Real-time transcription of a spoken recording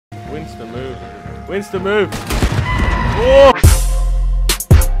Winston, move. Winston, move. Oh!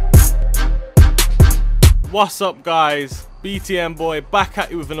 What's up, guys? BTM boy back at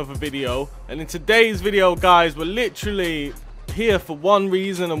you with another video. And in today's video, guys, we're literally here for one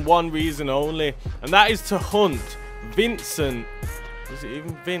reason and one reason only. And that is to hunt Vincent. Is it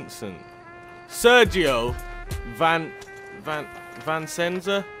even Vincent? Sergio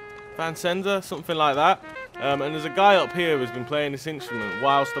Vincenza, something like that. And there's a guy up here who's been playing this instrument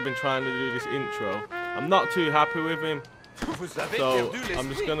whilst I've been trying to do this intro. I'm not too happy with him, so I'm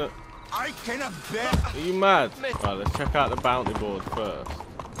just gonna... Are you mad? Right, let's check out the bounty board first.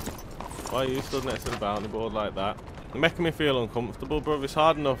 Why are you stood next to the bounty board like that? You're making me feel uncomfortable, bro. It's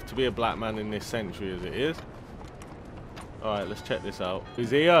hard enough to be a black man in this century as it is. Alright, let's check this out. Who's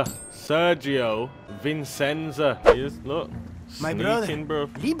here? Sergio Vincenza. He is, look. My brother, bro.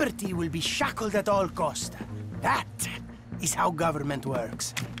 Liberty will be shackled at all cost. That is how government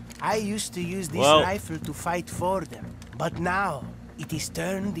works. I used to use this rifle to fight for them, but now it is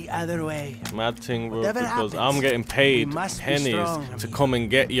turned the other way. Mad thing, bro, because I'm getting paid pennies to come and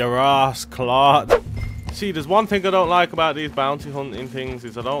get your ass clawed. See, there's one thing I don't like about these bounty hunting things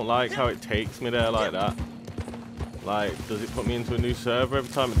is I don't like how it takes me there like that. Like, does it put me into a new server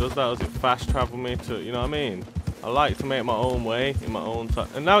every time it does that? Or does it fast travel me to, you know what I mean? I like to make my own way in my own time.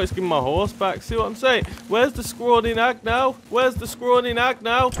 And now it's giving my horse back. See what I'm saying? Where's the scrawny nag now? Where's the scrawny nag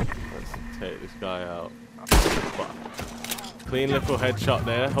now? Let's take this guy out. Clean little headshot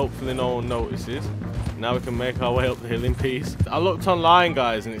there. Hopefully no one notices. Now we can make our way up the hill in peace. I looked online,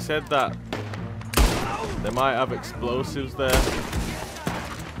 guys, and it said that they might have explosives there.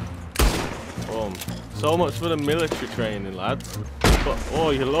 Boom. So much for the military training, lads. But, oh,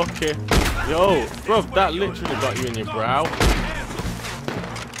 you're lucky. Yo, bro, that literally got you in your brow.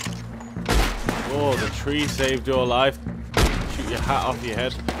 Oh, the tree saved your life. Shoot your hat off your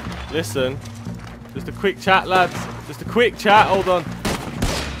head. Listen, just a quick chat, lads. Just a quick chat. Hold on.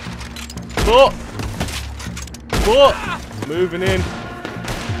 Foot. Moving in.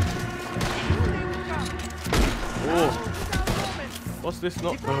 Oh, what's this?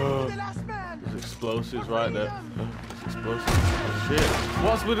 Not. There's explosives right there. Explosives. Oh, shit.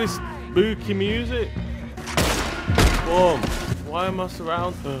 What's with this spooky music? Boom. Why am I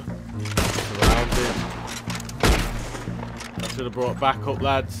surrounded? Surrounded. I should have brought backup,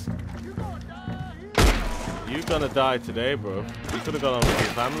 lads. You're gonna die today, bro. You could have gone on with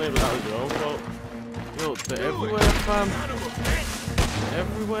your family, but that was your own fault. Yo, they're everywhere, fam. They're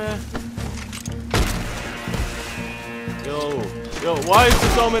everywhere. Yo, why is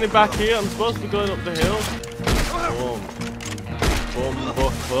there so many back here? I'm supposed to be going up the hill. Boom.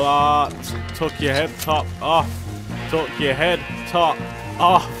 Took your head top off. Took your head top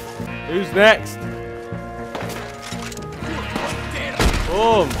off. Who's next?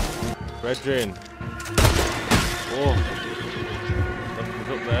 Boom. Brethren. Oh. Nothing's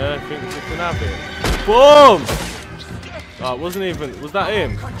up there. I think we can have it. Boom! Oh, it wasn't even. Was that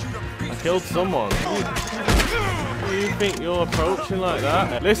him? I killed someone. Who do you think you're approaching like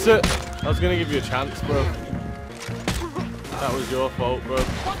that? Listen, I was gonna give you a chance, bro. That was your fault, bro.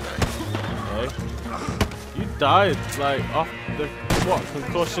 Okay. You died, like, off the, what,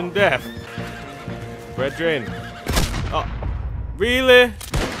 concussion death? Brethren. Oh, really?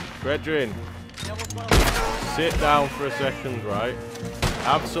 Brethren. Sit down for a second, right?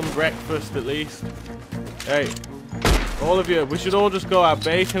 Have some breakfast at least. Hey, all of you, we should all just go have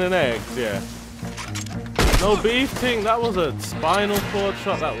bacon and eggs, yeah. No beef thing, that was a spinal cord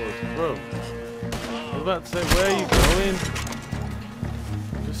shot, that was, bro. I was about to say, where are you going?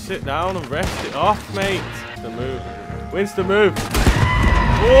 Just sit down and rest it off, mate. Winston, move. Winston, move.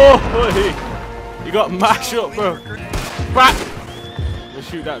 Oh, buddy. You got mashed up, bro. Back. Let's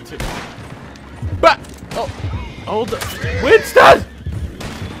shoot that too. Back. Oh, hold up. Winston!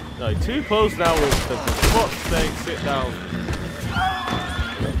 No, you're too close now, Winston. For fuck's sake, sit down.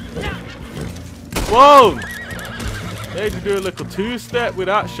 Whoa! They had to do a little two-step with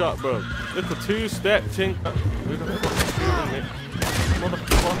that shot, bro. Little two-step thing.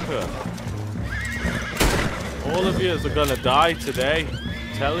 Motherfucker. All of you are gonna die today.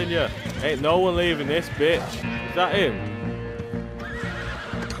 I'm telling you. Ain't no one leaving this bitch. Is that him?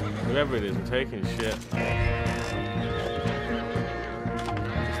 Whoever it is, I'm taking shit.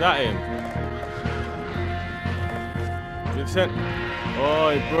 Is that him? Vincent?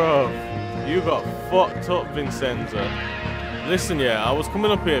 Oi, bro. You got fucked up, Vincenza. Listen, yeah, I was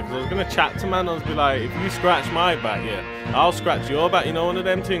coming up here because I was going to chat to man. I was be like, if you scratch my back, yeah, I'll scratch your back. You know, one of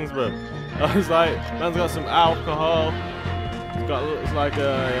them things, bro. I was like, man's got some alcohol. It's got, looks like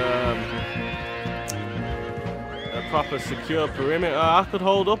a proper secure perimeter. I could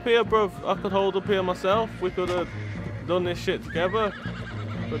hold up here, bruv. I could hold up here myself. We could have done this shit together.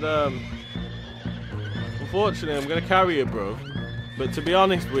 But unfortunately, I'm gonna carry you, bruv. But to be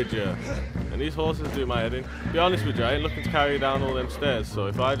honest with you, and these horses do my head in. To be honest with you, I ain't looking to carry down all them stairs. So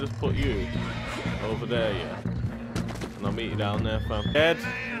if I just put you over there, yeah, and I'll meet you down there, fam. Dead?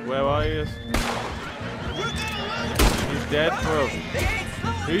 Where are you? He's dead, bro.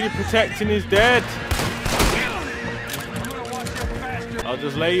 Who you protecting is dead. I'll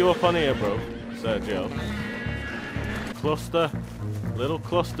just lay you up on here, bro. Sergio. Cluster. Little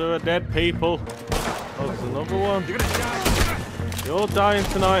cluster of dead people. Oh, there's another one. You're dying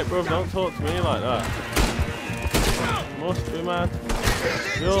tonight, bro. Don't talk to me like that. Must be mad.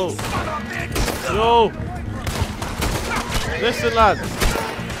 Yo. Yo. Listen, lads.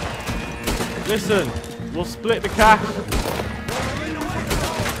 Listen. We'll split the cash.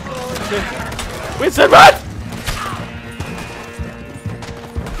 Winston, run!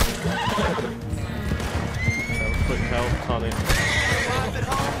 Quick help, Tony.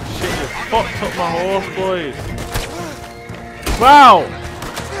 Shit, you fucked up my horse, boys. Wow!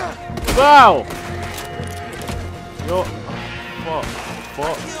 Wow! You're...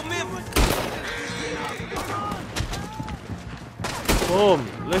 Fuck. Boom,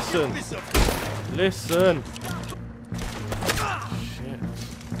 listen. Listen. Shit.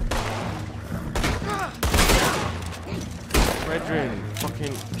 Brethren,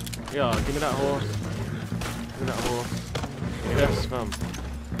 fucking... Yeah, give me that horse. Give me that horse. Yes, fam.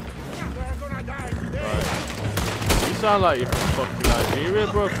 Right. You sound like you're from fucking Nigeria,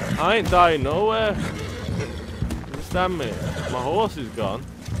 bro. I ain't dying nowhere. Understand me? My horse is gone.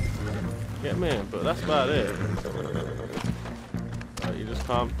 Get me in, but that's about it. Right, you just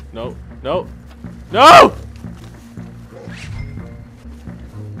can't... No. No! No!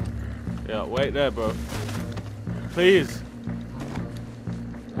 Yeah, wait there, bro. Please.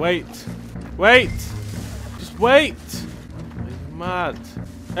 Wait. Wait! Just wait! You're mad.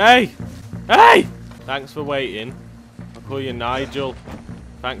 Hey! Hey! Thanks for waiting. I'll call you Nigel.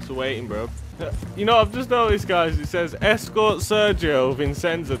 Thanks for waiting, bro. You know, I've just noticed, guys, it says, escort Sergio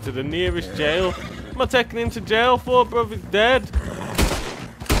Vincenza to the nearest jail. What am I taking him to jail for, bro? He's dead.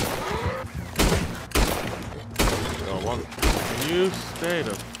 You stay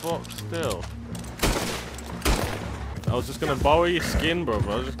the fuck still. I was just gonna borrow your skin, bro.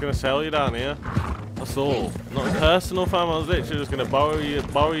 I was just gonna sell you down here. That's all. Not personal, fam. I was literally just gonna borrow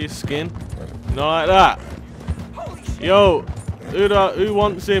your skin. Not like that. Yo, who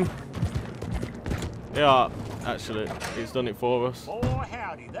wants him? Yeah, actually, he's done it for us. Boy,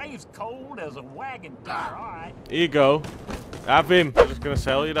 howdy, they's cold as a wagon tire. All right. Here you go. Have him. I'm just gonna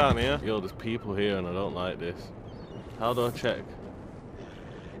sell you down here. Yo, there's people here, and I don't like this. How do I check?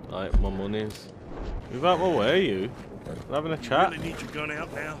 Like my monies. Move out my way, you. I'm having a chat. Really need your gun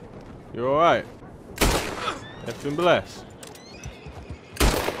out now. You're alright. Effing bless.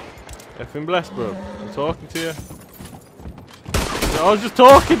 Effing bless, bro. I'm talking to you. No, I was just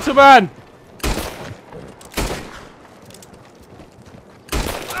talking to man.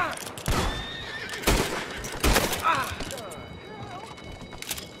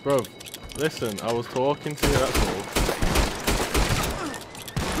 Bro, listen, I was talking to you, that's all.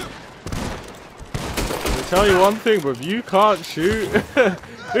 I'll tell you one thing, bro, you can't shoot.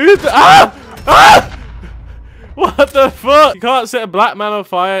 Ah! What the fuck? You can't set a black man on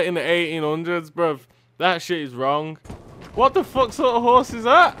fire in the 1800s, bro. That shit is wrong. What the fuck sort of horse is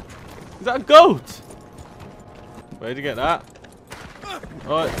that? Is that a goat? Where'd you get that?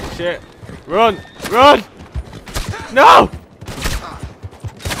 Oh, shit. Run! Run! No!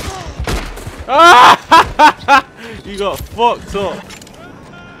 Ah! You got fucked up.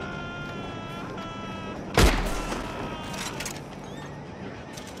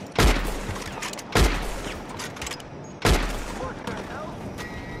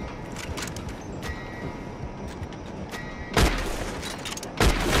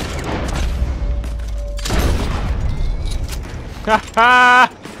 Haha!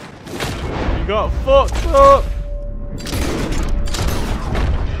 You got fucked up.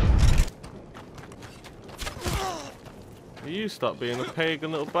 You stop being a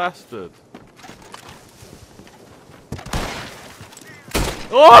pagan little bastard.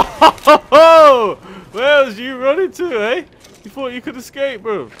 Oh! Where was you running to, eh? You thought you could escape,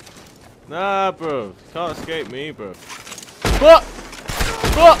 bro? Nah, bro. You can't escape me, bro. What?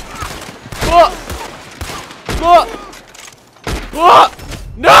 What? What? What? What?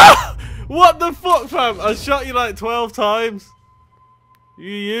 No! What the fuck, fam? I shot you like 12 times.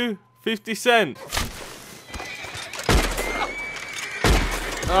 You? 50 Cent.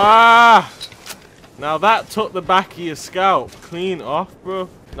 Ah! Now that took the back of your scalp clean off, bro.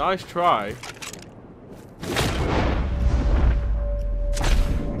 Nice try.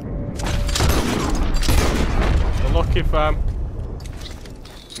 Unlucky, fam.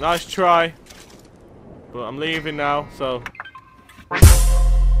 Nice try. But I'm leaving now, so